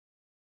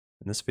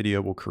In this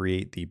video, we'll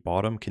create the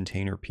bottom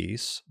container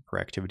piece for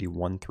activity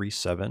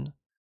 137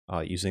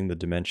 using the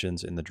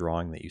dimensions in the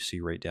drawing that you see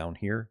right down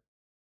here.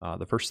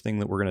 The first thing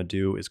that we're going to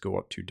do is go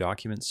up to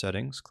Document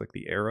Settings, click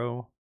the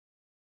arrow,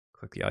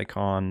 click the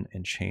icon,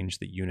 and change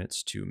the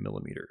units to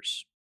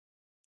millimeters.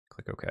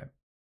 Click OK.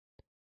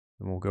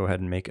 Then we'll go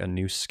ahead and make a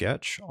new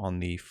sketch on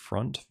the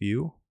front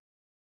view.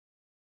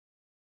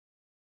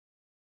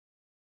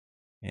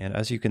 And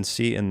as you can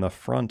see in the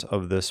front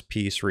of this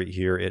piece right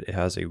here, it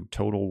has a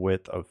total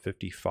width of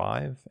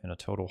 55 and a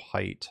total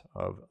height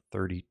of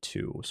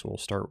 32. So we'll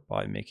start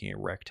by making a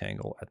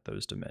rectangle at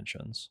those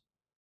dimensions.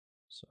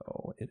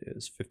 So it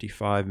is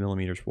 55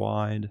 millimeters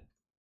wide,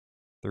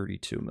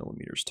 32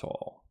 millimeters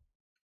tall.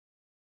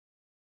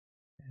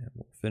 And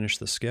we'll finish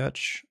the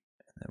sketch,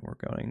 and then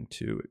we're going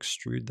to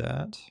extrude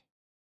that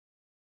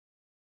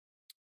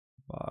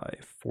by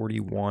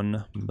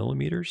 41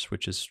 millimeters,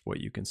 which is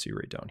what you can see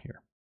right down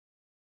here.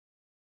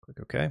 Click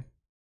OK. All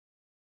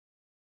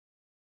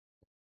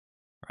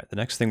right, the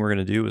next thing we're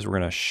going to do is we're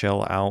going to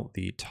shell out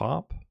the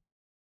top.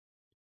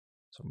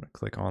 So I'm going to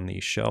click on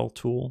the shell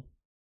tool,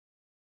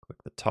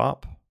 click the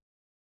top.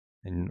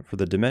 And for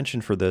the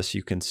dimension for this,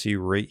 you can see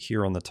right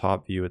here on the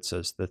top view, it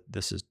says that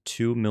this is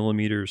 2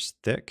 millimeters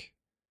thick,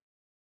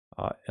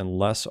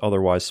 unless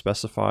otherwise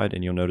specified.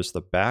 And you'll notice the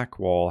back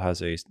wall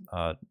has a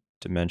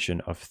dimension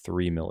of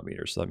 3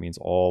 millimeters. So that means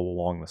all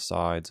along the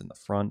sides and the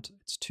front,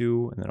 it's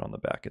 2, and then on the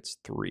back, it's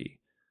 3.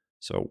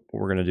 So what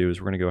we're going to do is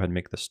we're going to go ahead and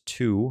make this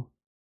 2.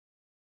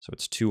 So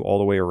it's 2 all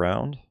the way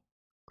around.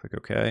 Click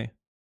OK.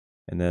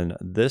 And then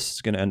this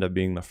is going to end up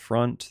being the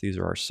front. These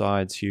are our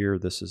sides here.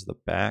 This is the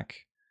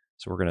back.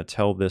 So we're going to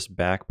tell this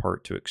back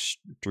part to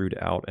extrude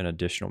out an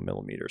additional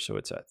millimeter. So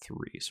it's at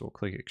 3. So we'll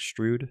click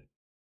extrude,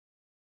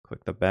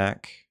 click the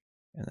back,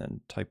 and then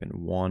type in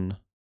 1.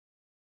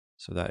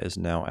 So that is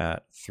now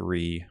at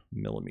 3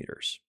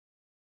 millimeters.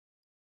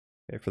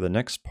 Okay, for the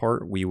next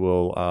part, we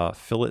will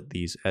fillet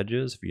these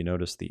edges. If you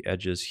notice, the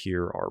edges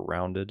here are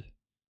rounded,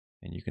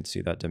 and you can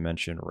see that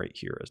dimension right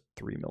here is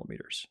 3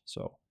 millimeters.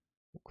 So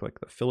we'll click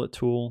the fillet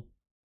tool.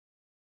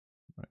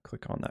 I'm going to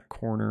click on that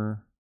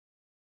corner,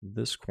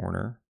 this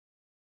corner,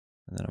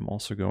 and then I'm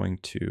also going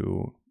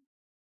to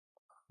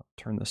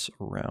turn this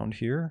around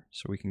here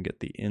so we can get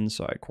the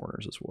inside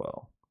corners as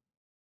well.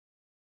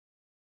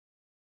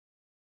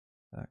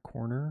 That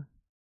corner.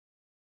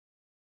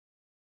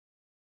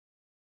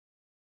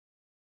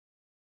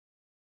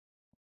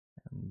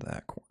 And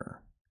that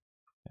corner.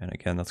 And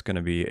again, that's going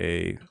to be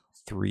a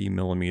 3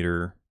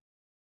 millimeter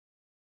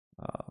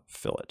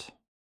fillet.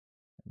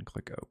 And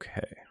click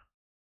OK.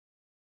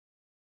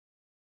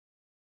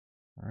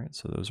 All right,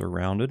 so those are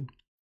rounded.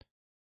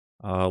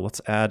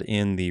 Let's add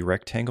in the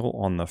rectangle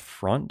on the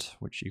front,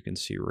 which you can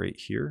see right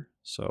here.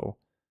 So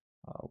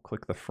I'll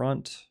click the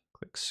front,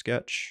 click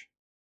Sketch,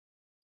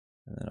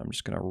 and then I'm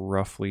just going to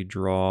roughly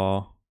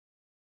draw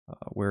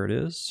where it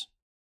is,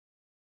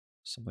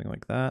 something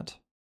like that.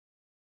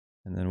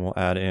 And then we'll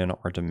add in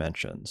our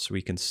dimensions. So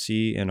we can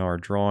see in our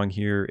drawing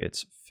here,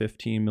 it's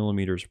 15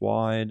 millimeters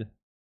wide,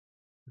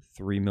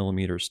 3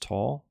 millimeters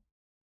tall.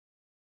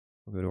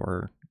 We'll go to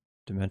our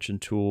dimension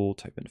tool,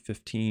 type in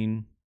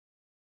 15.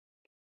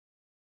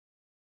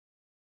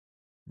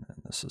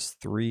 And this is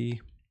 3. You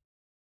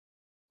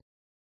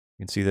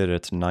can see that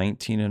it's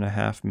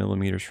 19.5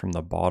 millimeters from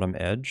the bottom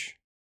edge.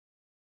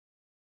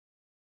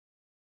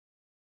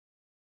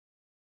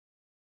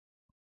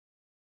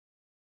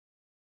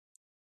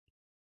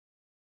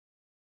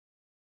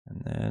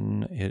 And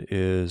then it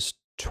is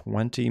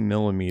 20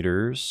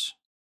 millimeters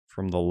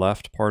from the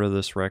left part of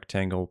this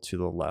rectangle to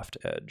the left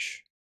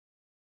edge.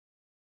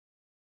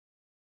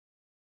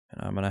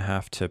 And I'm going to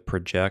have to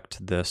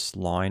project this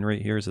line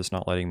right here as it's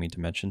not letting me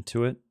dimension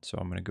to it. So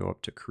I'm going to go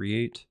up to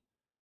Create,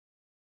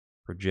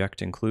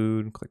 Project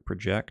Include, click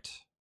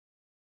Project,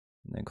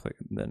 and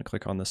then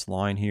click on this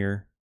line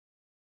here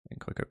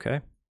and click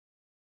OK.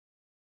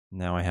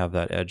 Now I have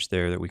that edge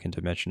there that we can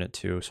dimension it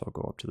to. So I'll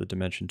go up to the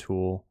Dimension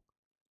tool,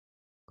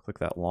 click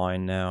that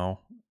line now,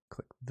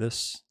 click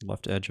this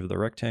left edge of the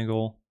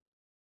rectangle.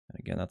 And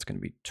again, that's going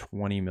to be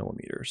 20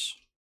 millimeters.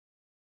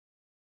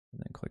 And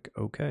then click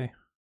OK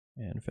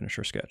and finish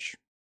our sketch.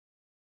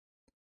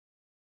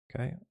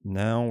 Okay,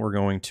 now we're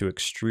going to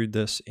extrude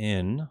this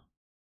in.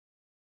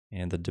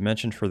 And the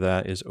dimension for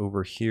that is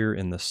over here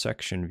in the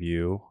section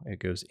view. It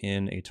goes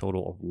in a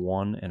total of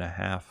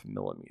 1.5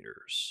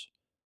 millimeters.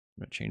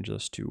 I'm going to change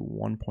this to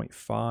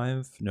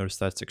 1.5. Notice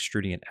that's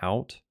extruding it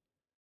out.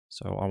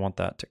 So I want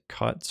that to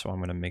cut, so I'm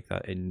going to make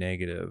that a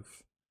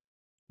negative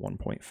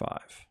 1.5.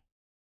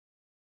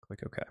 Click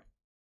OK.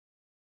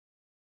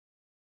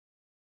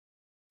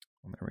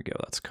 And there we go,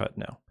 that's cut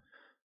now.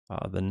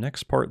 The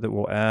next part that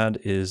we'll add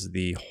is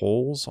the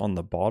holes on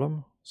the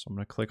bottom. So I'm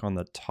going to click on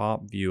the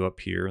top view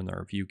up here in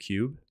our view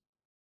cube.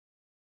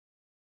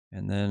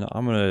 And then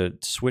I'm going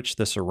to switch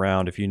this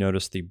around. If you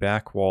notice, the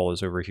back wall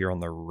is over here on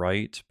the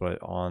right, but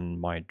on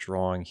my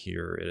drawing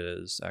here, it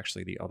is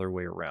actually the other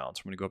way around.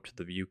 So I'm going to go up to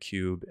the view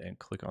cube and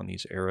click on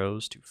these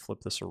arrows to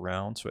flip this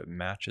around so it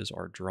matches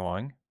our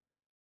drawing.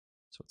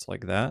 So it's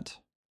like that.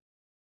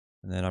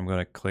 And then I'm going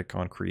to click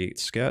on Create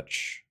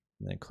Sketch,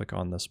 and then click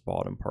on this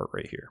bottom part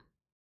right here.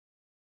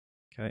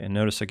 Okay, and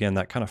notice again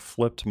that kind of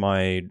flipped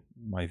my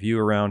view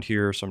around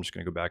here, so I'm just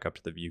going to go back up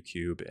to the view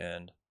cube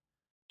and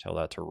tell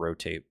that to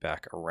rotate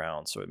back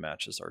around so it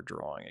matches our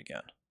drawing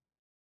again.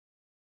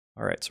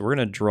 All right, so we're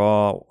going to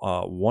draw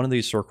one of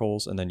these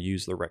circles and then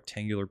use the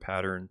rectangular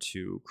pattern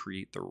to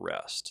create the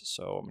rest.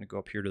 So I'm going to go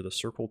up here to the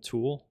circle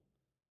tool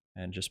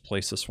and just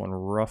place this one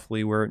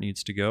roughly where it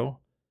needs to go.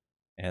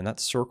 And that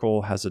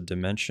circle has a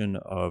dimension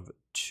of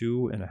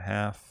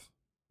 2.5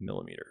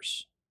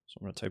 millimeters. So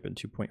I'm going to type in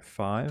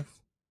 2.5.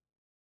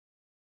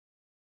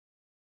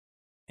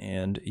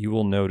 And you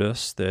will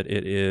notice that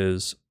it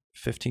is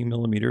 15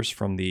 millimeters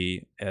from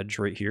the edge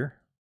right here.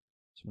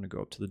 So I'm going to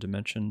go up to the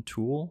dimension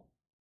tool,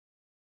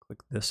 click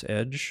this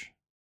edge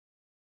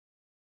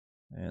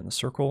and the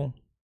circle,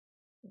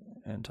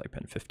 and type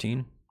in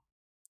 15.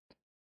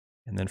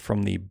 And then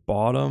from the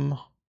bottom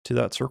to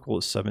that circle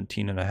is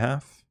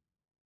 17.5.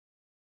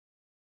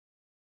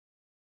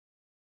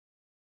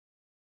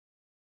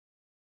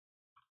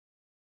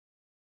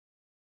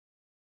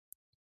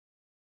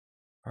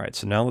 All right,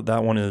 so now that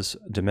that one is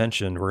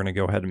dimensioned, we're going to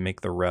go ahead and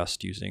make the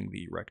rest using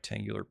the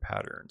rectangular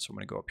pattern. So I'm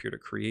going to go up here to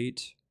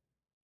Create,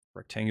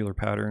 Rectangular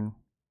Pattern.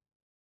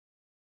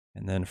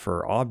 And then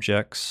for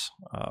objects,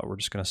 we're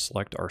just going to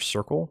select our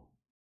circle.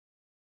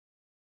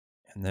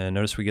 And then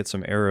notice we get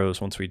some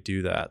arrows once we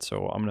do that.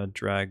 So I'm going to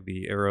drag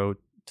the arrow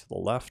to the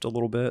left a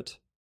little bit.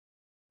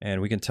 And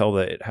we can tell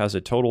that it has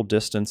a total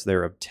distance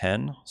there of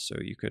 10. So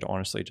you could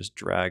honestly just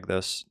drag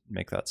this,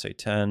 make that say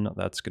 10.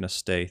 That's going to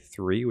stay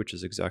 3, which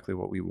is exactly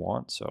what we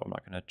want. So I'm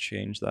not going to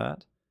change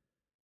that.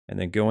 And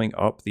then going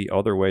up the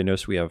other way,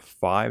 notice we have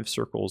 5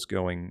 circles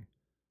going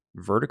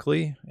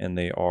vertically, and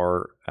they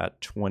are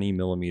at 20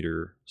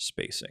 millimeter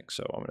spacing.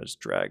 So I'm going to just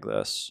drag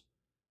this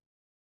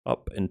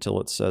up until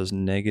it says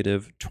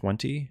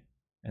 -20.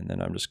 And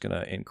then I'm just going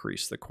to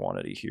increase the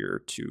quantity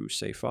here to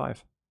say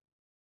 5.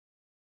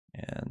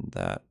 And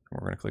that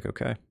we're going to click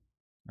OK.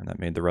 And that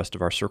made the rest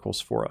of our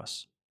circles for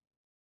us.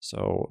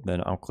 So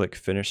then I'll click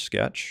Finish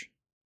Sketch.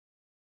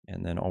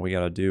 And then all we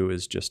got to do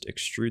is just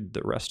extrude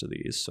the rest of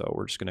these. So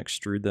we're just going to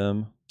extrude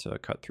them to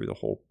cut through the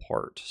whole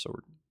part. So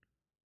we're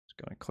just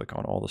going to click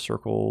on all the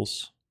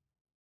circles.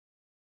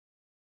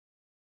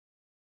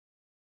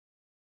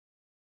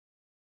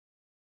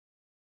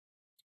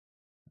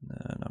 And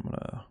then I'm going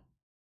to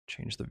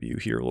change the view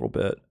here a little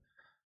bit.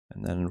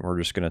 And then we're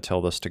just going to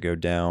tell this to go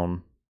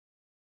down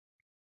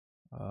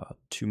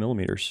 2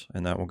 millimeters,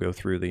 and that will go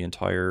through the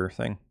entire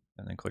thing,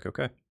 and then click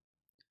OK.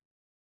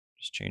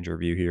 Just change our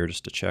view here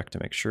just to check to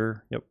make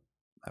sure. Yep,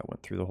 that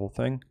went through the whole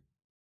thing.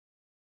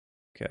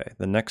 Okay,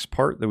 the next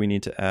part that we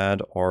need to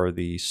add are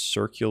the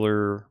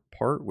circular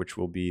part, which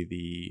will be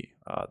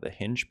the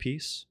hinge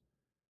piece.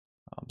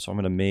 So I'm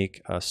going to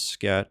make a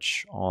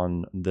sketch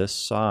on this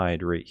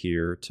side right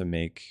here to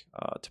make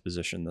to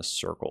position this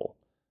circle.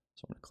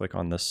 So I'm going to click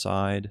on this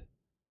side,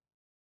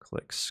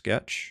 click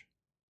Sketch.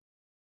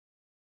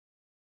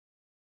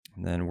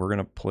 And then we're going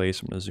to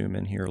place, I'm going to zoom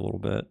in here a little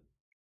bit.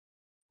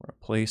 We're going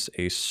to place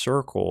a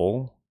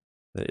circle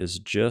that is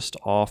just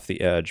off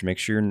the edge. Make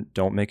sure you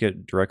don't make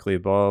it directly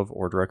above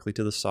or directly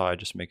to the side.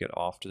 Just make it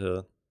off to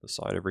the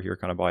side over here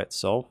kind of by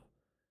itself.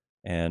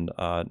 And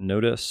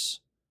notice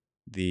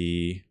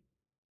the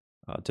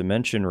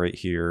dimension right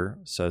here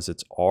says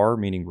it's R,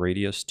 meaning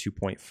radius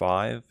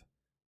 2.5.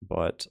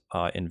 But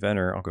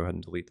Inventor, I'll go ahead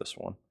and delete this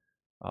one.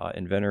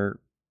 Inventor,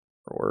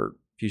 or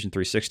Fusion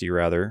 360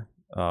 rather,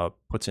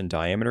 puts in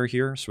diameter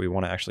here, so we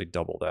want to actually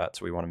double that.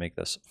 So we want to make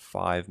this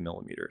 5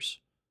 millimeters.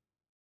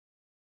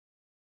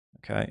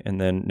 Okay, and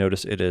then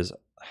notice it is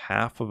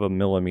 0.5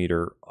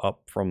 millimeter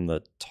up from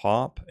the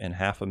top and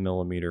 0.5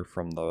 millimeter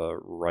from the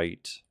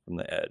right, from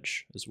the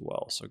edge as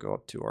well. So go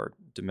up to our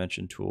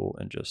dimension tool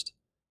and just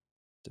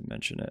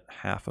dimension it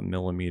 0.5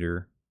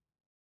 millimeter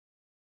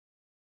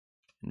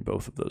in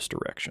both of those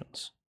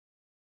directions.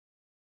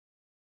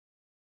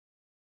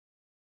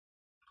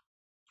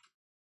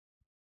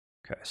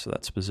 Okay, so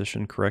that's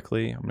positioned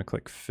correctly. I'm going to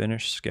click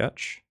Finish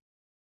Sketch.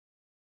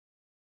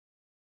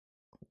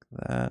 Click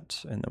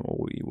that, and then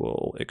we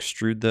will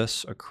extrude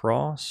this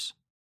across.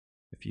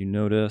 If you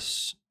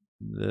notice,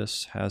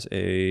 this has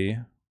a,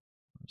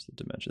 what's the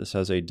dimension? This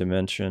has a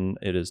dimension,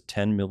 it is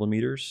 10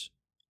 millimeters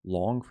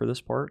long for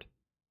this part.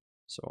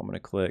 So I'm going to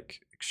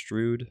click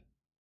Extrude,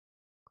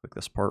 click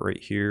this part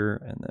right here,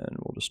 and then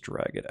we'll just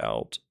drag it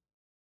out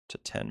to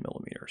 10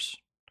 millimeters.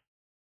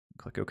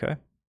 Click OK.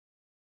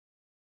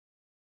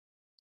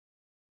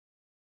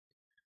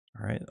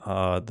 All right,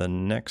 the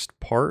next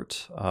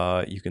part,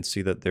 you can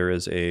see that there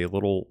is a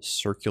little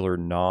circular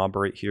knob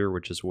right here,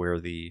 which is where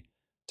the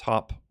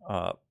top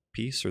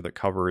piece or the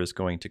cover is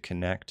going to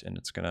connect, and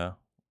it's going to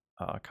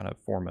kind of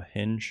form a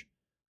hinge.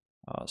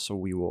 So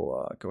we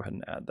will go ahead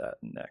and add that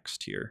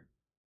next here.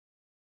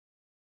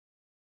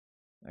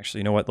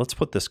 Actually, you know what? Let's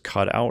put this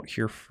cutout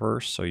here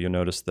first. So you'll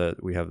notice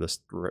that we have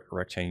this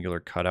rectangular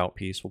cutout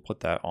piece. We'll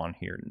put that on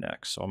here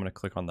next. So I'm going to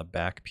click on the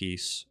back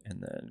piece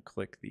and then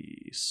click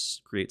the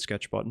Create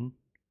Sketch button.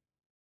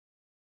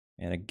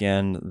 And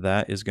again,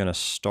 that is going to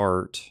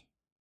start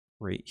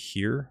right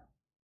here.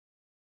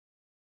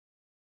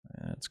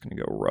 And it's going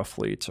to go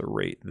roughly to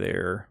right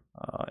there.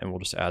 And we'll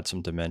just add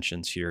some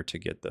dimensions here to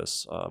get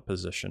this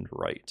positioned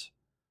right.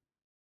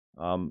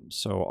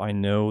 So I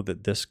know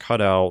that this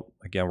cutout,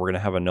 again, we're going to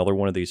have another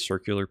one of these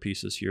circular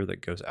pieces here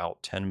that goes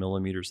out 10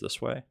 millimeters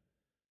this way.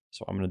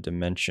 So I'm going to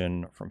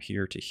dimension from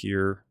here to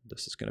here.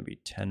 This is going to be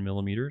 10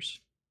 millimeters.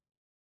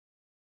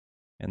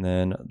 And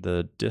then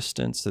the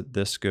distance that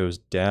this goes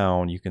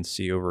down, you can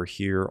see over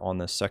here on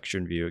the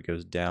section view, it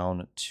goes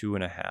down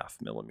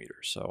 2.5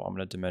 millimeters. So I'm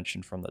going to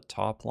dimension from the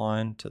top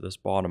line to this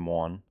bottom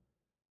one,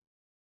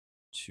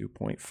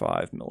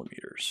 2.5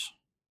 millimeters.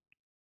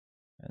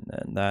 And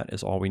then that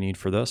is all we need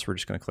for this. We're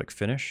just going to click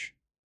finish.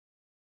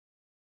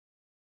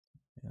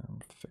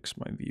 And fix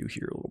my view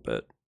here a little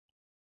bit.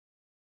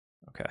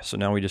 Okay, so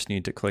now we just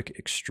need to click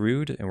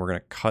extrude, and we're going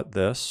to cut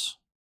this.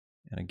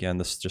 And again,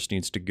 this just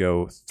needs to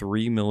go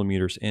 3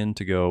 millimeters in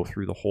to go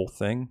through the whole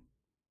thing.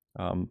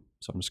 So I'm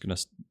just going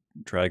to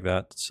drag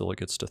that till it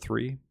gets to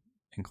 3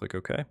 and click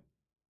OK.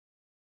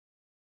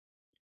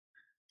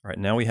 All right,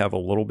 now we have a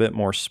little bit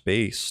more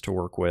space to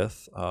work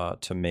with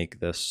to make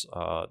this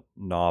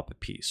knob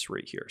piece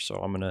right here. So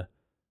I'm going to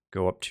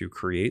go up to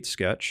Create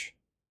Sketch,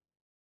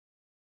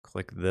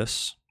 click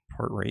this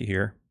part right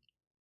here,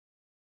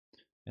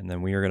 and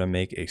then we are going to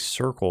make a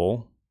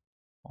circle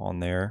on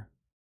there.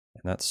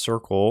 And that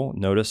circle,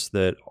 notice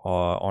that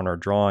on our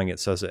drawing it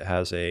says it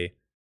has a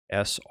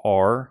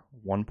SR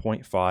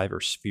 1.5 or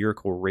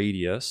spherical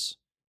radius.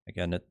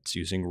 Again, it's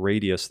using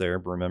radius there,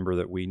 but remember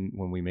that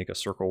when we make a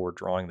circle, we're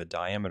drawing the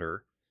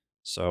diameter.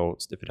 So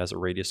if it has a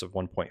radius of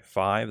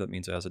 1.5, that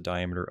means it has a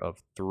diameter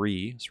of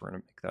 3. So we're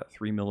going to make that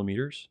 3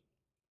 millimeters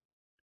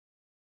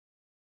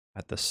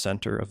at the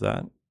center of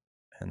that.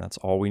 And that's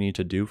all we need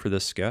to do for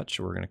this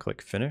sketch. We're going to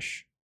click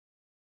Finish.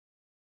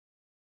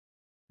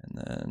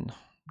 And then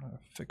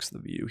fix the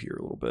view here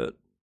a little bit.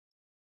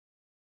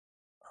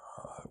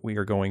 We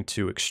are going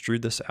to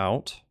extrude this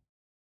out.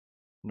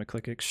 I'm going to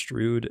click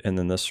extrude and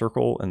then this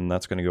circle, and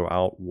that's going to go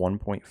out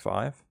 1.5.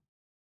 And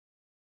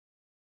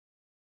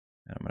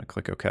I'm going to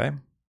click OK.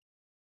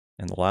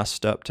 And the last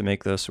step to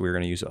make this, we're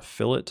going to use a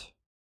fillet.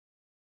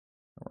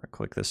 We're going to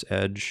click this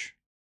edge,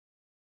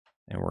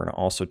 and we're going to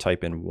also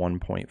type in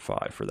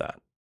 1.5 for that.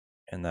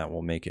 And that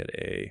will make it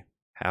a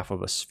half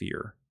of a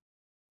sphere.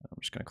 I'm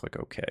just going to click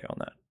OK on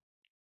that.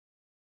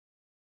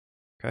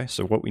 Okay,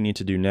 so what we need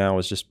to do now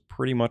is just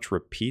pretty much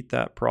repeat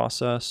that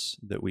process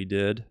that we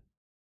did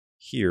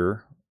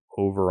here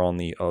over on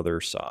the other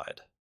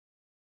side.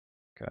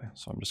 Okay,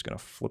 so I'm just going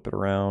to flip it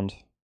around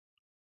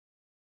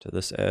to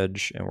this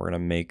edge, and we're going to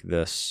make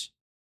this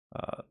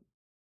the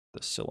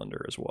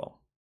cylinder as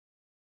well.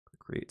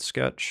 Create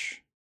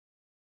Sketch.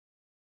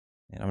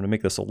 And I'm going to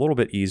make this a little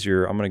bit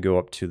easier. I'm going to go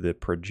up to the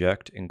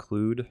Project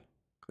Include,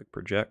 click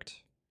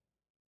Project.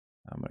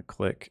 I'm going to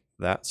click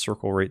that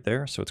circle right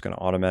there. So it's going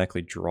to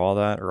automatically draw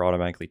that or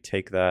automatically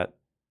take that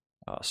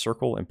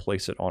circle and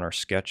place it on our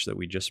sketch that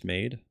we just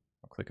made.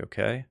 I'll click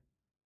OK.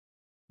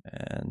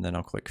 And then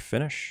I'll click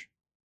Finish.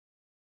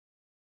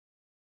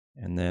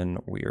 And then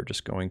we are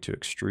just going to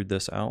extrude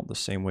this out the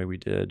same way we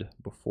did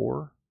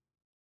before.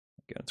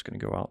 Again, it's going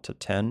to go out to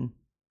 10.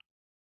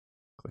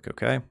 Click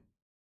OK.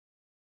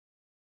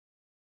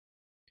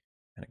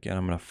 And again,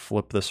 I'm going to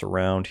flip this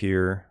around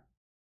here.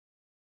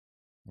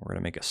 We're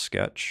going to make a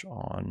sketch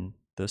on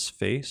this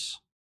face.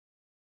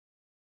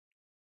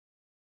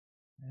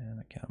 And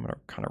again, I'm going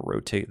to kind of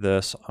rotate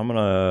this. I'm going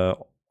to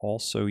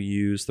also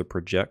use the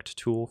project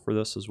tool for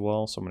this as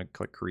well. So I'm going to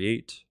click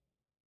Create,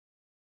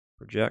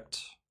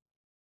 Project.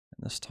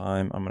 And this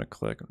time I'm going to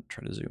click, I'm going to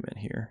try to zoom in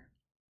here.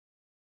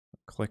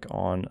 Click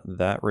on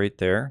that right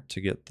there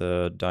to get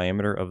the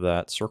diameter of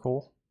that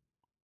circle.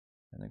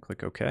 And then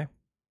click OK.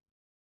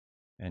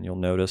 And you'll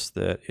notice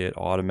that it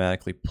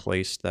automatically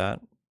placed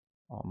that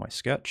on my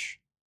sketch.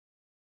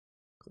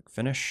 Click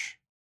Finish.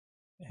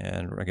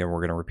 And again,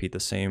 we're going to repeat the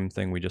same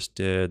thing we just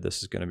did.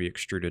 This is going to be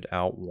extruded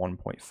out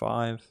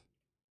 1.5. And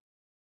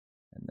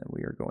then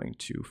we are going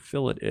to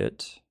fillet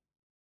it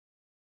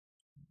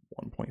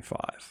 1.5.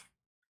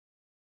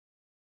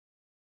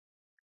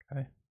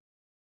 Okay.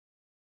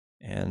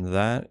 And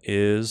that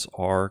is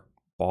our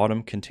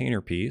bottom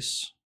container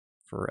piece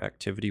for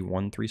activity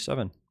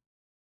 137.